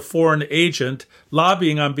as a foreign agent,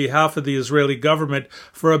 lobbying on behalf of the Israeli government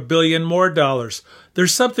for $1 billion more.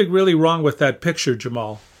 There's something really wrong with that picture,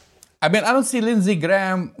 Jamal. I mean, I don't see Lindsey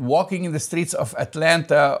Graham walking in the streets of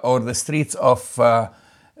Atlanta or the streets of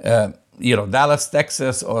Dallas,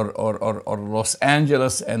 Texas, or Los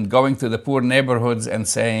Angeles, and going to the poor neighborhoods and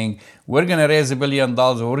saying, we're going to raise $1 billion,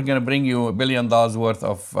 or we're going to bring you $1 billion worth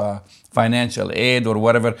of financial aid or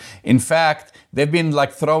whatever. In fact, they've been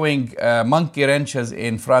like throwing monkey wrenches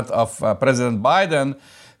in front of President Biden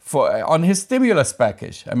on his stimulus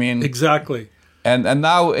package. I mean, exactly. And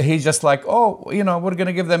now he's just like, we're going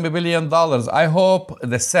to give them $1 billion. I hope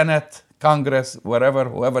the Senate, Congress,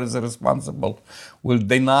 whoever is responsible, will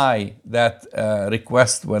deny that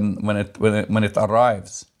request when it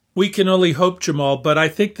arrives. We can only hope, Jamal, but I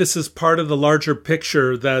think this is part of the larger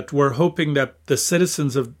picture that we're hoping that the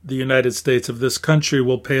citizens of the United States, of this country,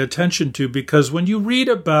 will pay attention to, because when you read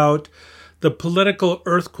about the political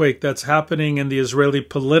earthquake that's happening in the Israeli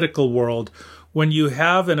political world, when you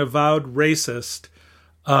have an avowed racist,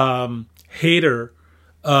 hater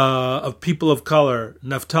of people of color,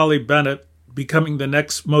 Naftali Bennett,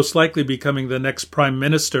 most likely becoming the next prime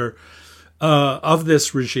minister of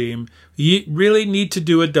this regime, you really need to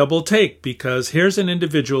do a double take, because here's an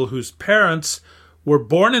individual whose parents were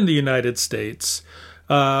born in the United States,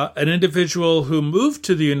 an individual who moved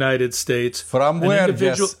to the United States. From where,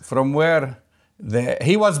 Jess? From where?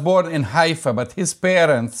 He was born in Haifa, but his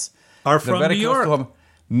parents are from New York.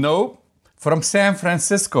 No, from San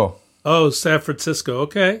Francisco. Oh, San Francisco.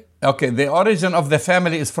 Okay. Okay. The origin of the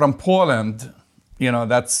family is from Poland.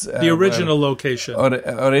 That's the original location.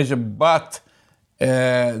 But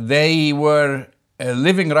they were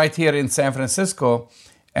living right here in San Francisco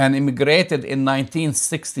and immigrated in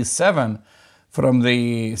 1967 from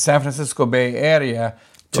the San Francisco Bay Area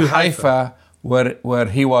to Haifa, where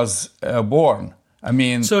he was born. I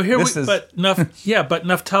mean, so here but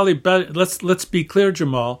Naftali Bennett, let's be clear,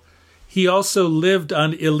 Jamal. He also lived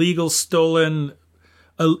on illegally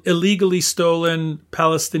stolen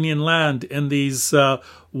Palestinian land in these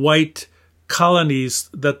white colonies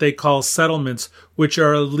that they call settlements, which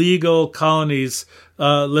are illegal colonies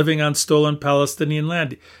living on stolen Palestinian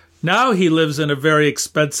land. Now he lives in a very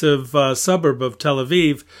expensive suburb of Tel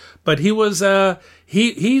Aviv, but he was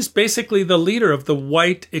he's basically the leader of the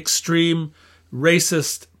white extreme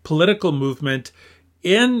racist political movement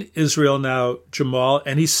in Israel now, Jamal,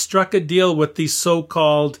 and he struck a deal with the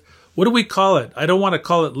so-called, what do we call it? I don't want to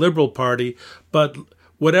call it liberal party, but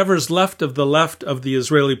whatever's left of the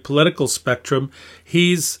Israeli political spectrum,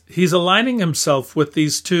 he's aligning himself with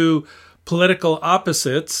these two political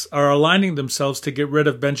opposites, are aligning themselves to get rid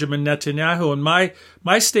of Benjamin Netanyahu. And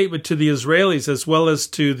my statement to the Israelis, as well as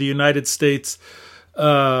to the United States,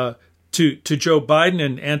 to Joe Biden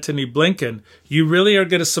and Antony Blinken, you really are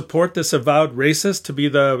going to support this avowed racist to be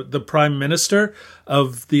the prime minister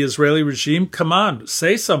of the Israeli regime? Come on,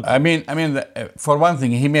 say something. I mean, for one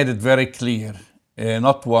thing, he made it very clear,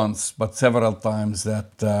 not once but several times,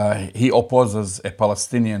 that he opposes a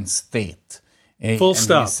Palestinian state. Full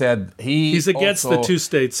stop. He said he's against the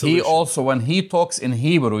two-state solution. He also, when he talks in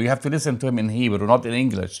Hebrew, you have to listen to him in Hebrew, not in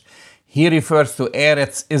English. He refers to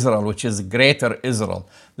Eretz Israel, which is Greater Israel.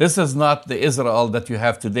 This is not the Israel that you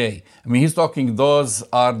have today. I mean, he's talking, those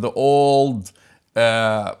are the old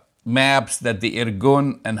maps that the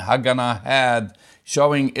Irgun and Haganah had,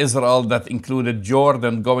 showing Israel that included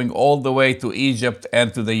Jordan going all the way to Egypt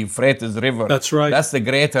and to the Euphrates River. That's right. That's the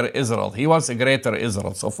Greater Israel. He wants a Greater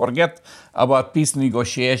Israel. So forget about peace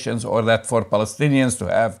negotiations or that for Palestinians to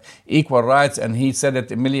have equal rights. And he said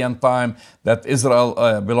it a million times that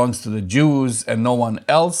Israel belongs to the Jews and no one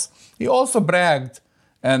else. He also bragged,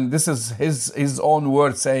 and this is his own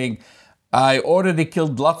word, saying, I already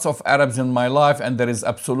killed lots of Arabs in my life and there is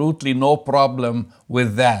absolutely no problem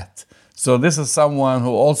with that. So this is someone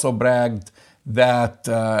who also bragged that,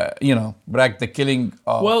 bragged the killing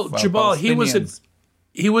of Jabal, Palestinians.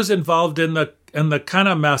 he was involved in the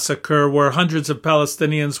Kana massacre, where hundreds of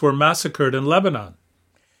Palestinians were massacred in Lebanon.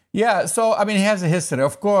 Yeah, so, I mean, he has a history.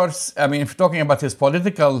 Of course, I mean, if you're talking about his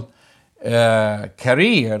political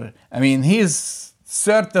career, I mean, he's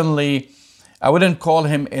certainly, I wouldn't call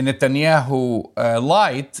him a Netanyahu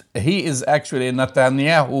light. He is actually a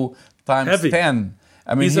Netanyahu times Heavy. 10.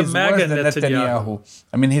 I mean, he's a MAGA Netanyahu.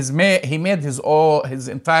 I mean, he made his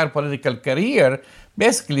entire political career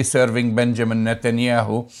basically serving Benjamin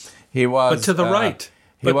Netanyahu. He was, but to the right.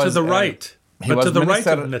 He was to the right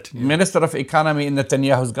of Netanyahu. Minister of Economy in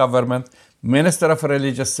Netanyahu's government, Minister of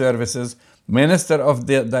Religious Services, Minister of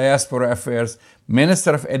the Diaspora Affairs,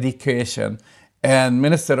 Minister of Education, and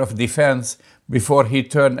Minister of Defense before he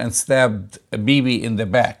turned and stabbed Bibi in the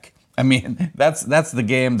back. I mean, that's the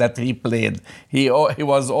game that he played. He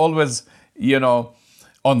was always,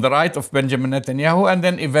 on the right of Benjamin Netanyahu, and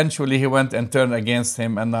then eventually he went and turned against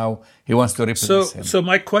him, and now he wants to replace him. So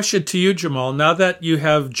my question to you, Jamal, now that you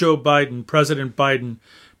have Joe Biden, President Biden,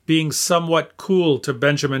 being somewhat cool to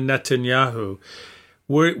Benjamin Netanyahu,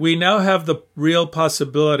 we now have the real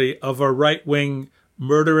possibility of a right-wing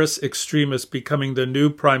murderous extremist becoming the new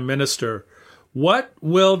prime minister. What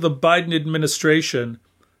will the Biden administration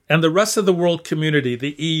and the rest of the world community,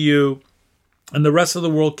 the EU, and the rest of the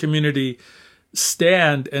world community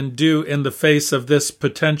stand and do in the face of this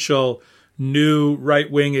potential new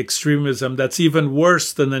right-wing extremism that's even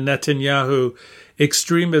worse than the Netanyahu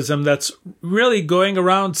extremism that's really going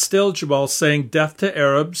around still, Jamal, saying death to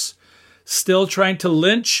Arabs, still trying to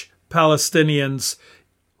lynch Palestinians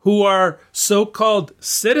who are so-called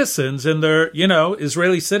citizens and they're,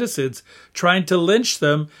 Israeli citizens, trying to lynch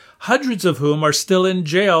them, hundreds of whom are still in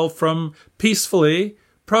jail from peacefully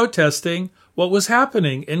protesting what was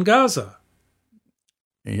happening in Gaza.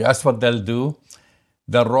 That's what they'll do.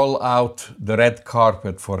 They'll roll out the red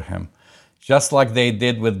carpet for him, just like they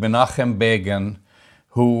did with Menachem Begin,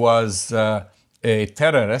 who was a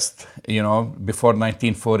terrorist, before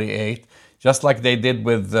 1948, just like they did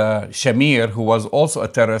with Shamir, who was also a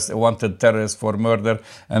terrorist, a wanted terrorist for murder,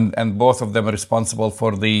 and both of them are responsible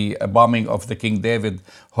for the bombing of the King David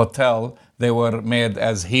Hotel. They were made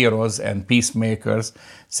as heroes and peacemakers.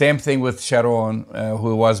 Same thing with Sharon,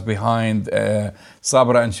 who was behind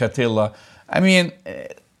Sabra and Shatila. I mean,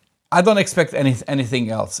 I don't expect anything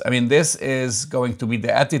else. I mean, this is going to be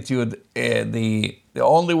the attitude. The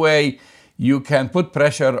only way you can put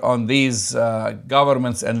pressure on these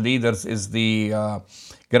governments and leaders is the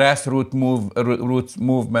grassroots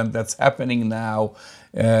movement that's happening now.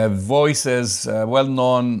 Voices,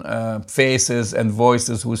 well-known faces and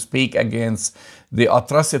voices who speak against the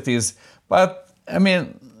atrocities. But I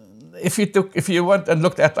mean, if you went and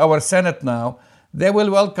looked at our Senate now, they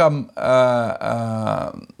will welcome, they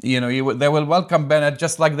will welcome Bennett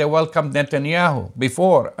just like they welcomed Netanyahu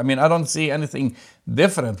before. I mean, I don't see anything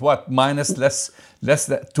different. What, minus less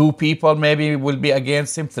than 2 people maybe will be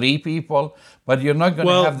against him, 3 people, but you're not going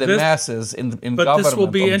to have the masses in government. But this will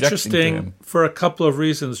be interesting for a couple of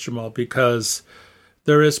reasons, Jamal, because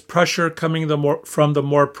there is pressure coming from the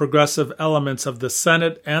more progressive elements of the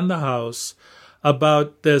Senate and the House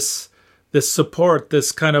about this support,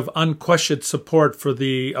 this kind of unquestioned support for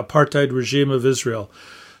the apartheid regime of Israel.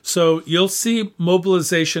 So you'll see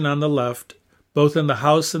mobilization on the left, both in the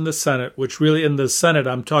House and the Senate, which really in the Senate,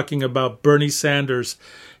 I'm talking about Bernie Sanders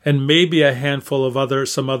and maybe a handful of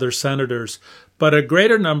some other senators, but a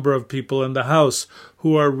greater number of people in the House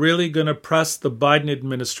who are really going to press the Biden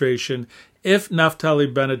administration if Naftali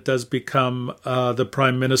Bennett does become the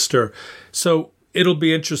prime minister. So it'll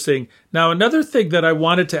be interesting. Now, another thing that I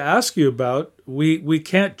wanted to ask you about, we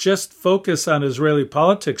can't just focus on Israeli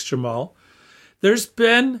politics, Jamal. There's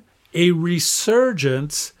been a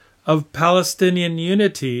resurgence of Palestinian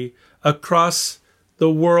unity across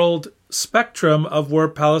the world spectrum of where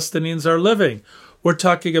Palestinians are living. We're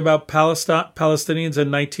talking about Palestinians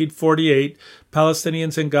in 1948,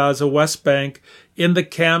 Palestinians in Gaza, West Bank, in the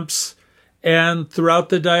camps, and throughout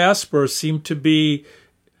the diaspora seem to be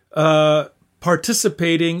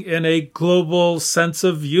participating in a global sense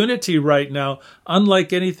of unity right now,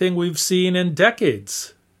 unlike anything we've seen in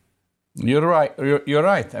decades. You're right. You're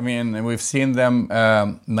right. I mean, we've seen them,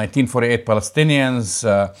 1948 Palestinians.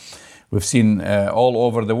 We've seen all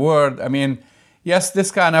over the world. I mean, yes,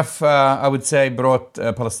 this kind of, I would say, brought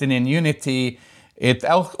Palestinian unity. It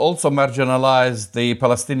also marginalized the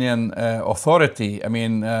Palestinian Authority. I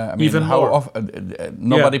mean even more.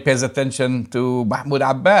 Nobody pays attention to Mahmoud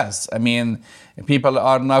Abbas. I mean, people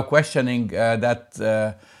are now questioning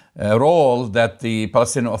that role that the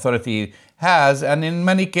Palestinian Authority has, and in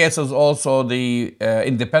many cases also the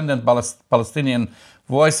independent Palestinian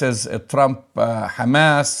voices, Trump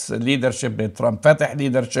Hamas leadership, the Trump Fatah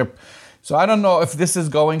leadership. So I don't know if this is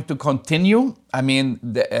going to continue. I mean,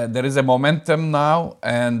 there is a momentum now,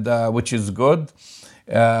 and which is good.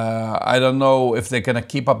 I don't know if they're going to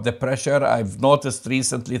keep up the pressure. I've noticed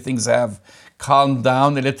recently things have calmed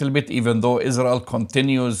down a little bit, even though Israel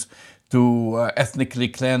continues to ethnically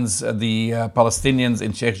cleanse the Palestinians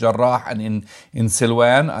in Sheikh Jarrah and in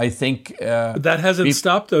Silwan. I think that hasn't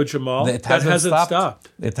stopped, though, Jamal. It hasn't stopped.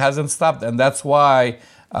 It hasn't stopped, and that's why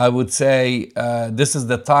I would say this is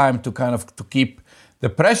the time to kind of to keep the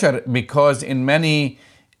pressure, because in many,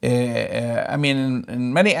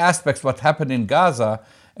 in many aspects, what happened in Gaza,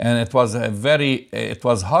 and it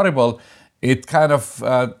was horrible. It kind of,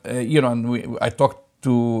 and I talked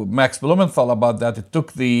to Max Blumenthal about that. It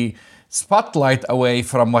took the spotlight away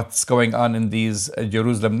from what's going on in these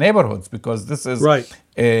Jerusalem neighborhoods, because this is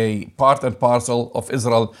a part and parcel of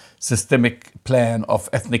Israel's systemic plan of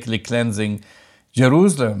ethnically cleansing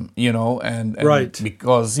Jerusalem, and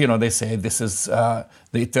because, they say this is the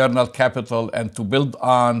eternal capital, and to build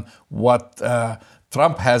on what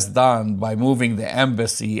Trump has done by moving the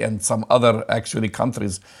embassy and some other actually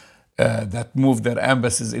countries that moved their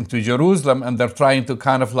embassies into Jerusalem, and they're trying to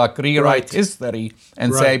kind of like rewrite history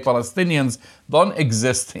and say Palestinians don't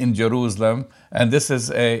exist in Jerusalem. And this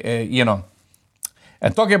is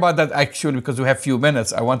and talking about that, actually, because we have few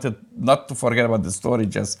minutes, I wanted not to forget about the story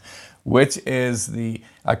just which is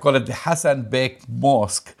I call it the Hassan Bek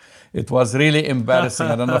Mosque. It was really embarrassing.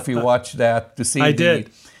 I don't know if you watched that to see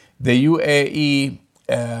the UAE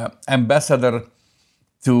ambassador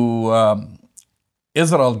to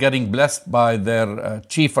Israel getting blessed by their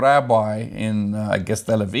chief rabbi in, I guess,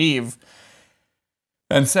 Tel Aviv,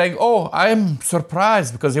 and saying, "Oh, I'm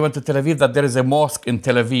surprised because he went to Tel Aviv that there is a mosque in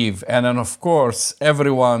Tel Aviv." And then, of course,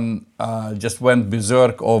 everyone just went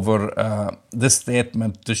berserk over this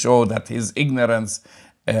statement to show that his ignorance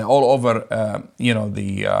all over,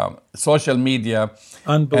 the social media.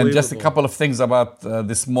 Unbelievable. And just a couple of things about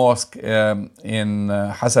this mosque in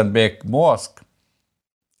Hassan Bek Mosque.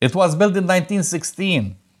 It was built in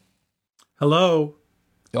 1916. Hello.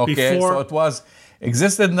 Okay, so it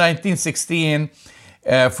existed in 1916.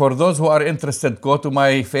 For those who are interested, go to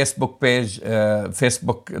my Facebook page,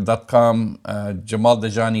 facebook.com, Jamal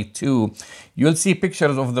Dajani 2. You'll see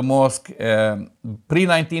pictures of the mosque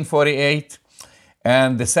pre-1948.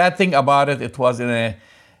 And the sad thing about it, it was in a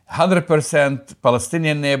 100%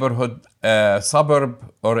 Palestinian neighborhood, suburb,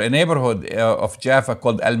 or a neighborhood of Jaffa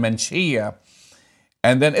called Al-Manshiyah.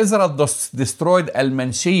 And then Israel destroyed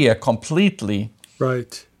Al-Manshiyah completely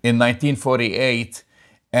in 1948.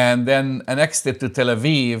 And then annexed it to Tel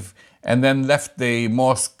Aviv, and then left the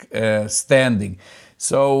mosque standing.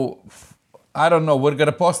 So, I don't know, we're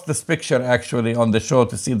going to post this picture actually on the show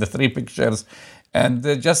to see the three pictures. And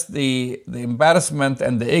just the embarrassment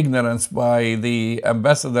and the ignorance by the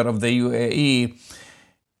ambassador of the UAE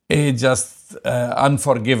is just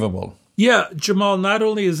unforgivable. Yeah, Jamal, not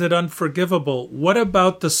only is it unforgivable, what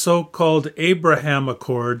about the so-called Abraham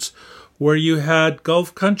Accords, where you had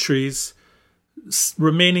Gulf countries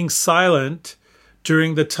remaining silent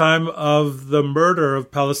during the time of the murder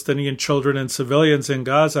of Palestinian children and civilians in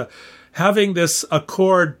Gaza, having this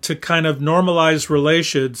accord to kind of normalize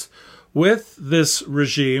relations with this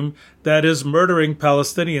regime that is murdering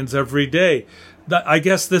Palestinians every day. I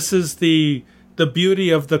guess this is the beauty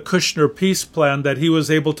of the Kushner peace plan, that he was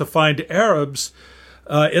able to find Arabs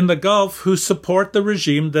in the Gulf who support the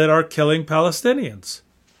regime that are killing Palestinians.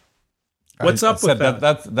 What's up with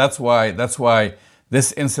that? That's why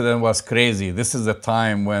this incident was crazy. This is a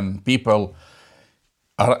time when people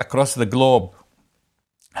across the globe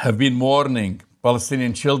have been mourning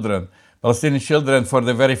Palestinian children. Palestinian children, for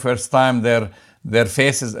the very first time, their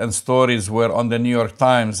faces and stories were on the New York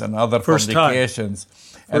Times and other publications.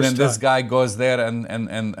 And then this guy goes there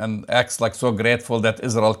and acts like so grateful that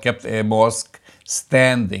Israel kept a mosque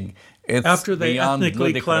standing. It's after they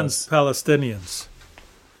ethnically cleansed Palestinians.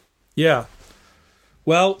 Yeah.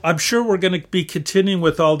 Well, I'm sure we're going to be continuing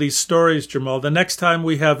with all these stories, Jamal. The next time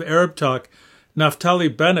we have Arab Talk, Naftali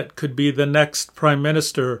Bennett could be the next prime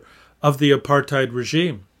minister of the apartheid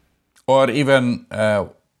regime. Or even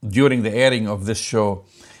during the airing of this show.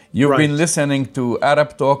 You've been listening to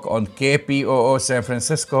Arab Talk on KPOO San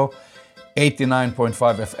Francisco,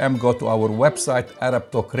 89.5 FM. Go to our website,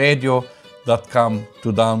 arabtalkradio.com,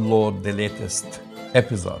 to download the latest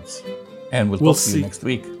episodes. And we'll talk to you next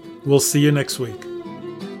week. We'll see you next week.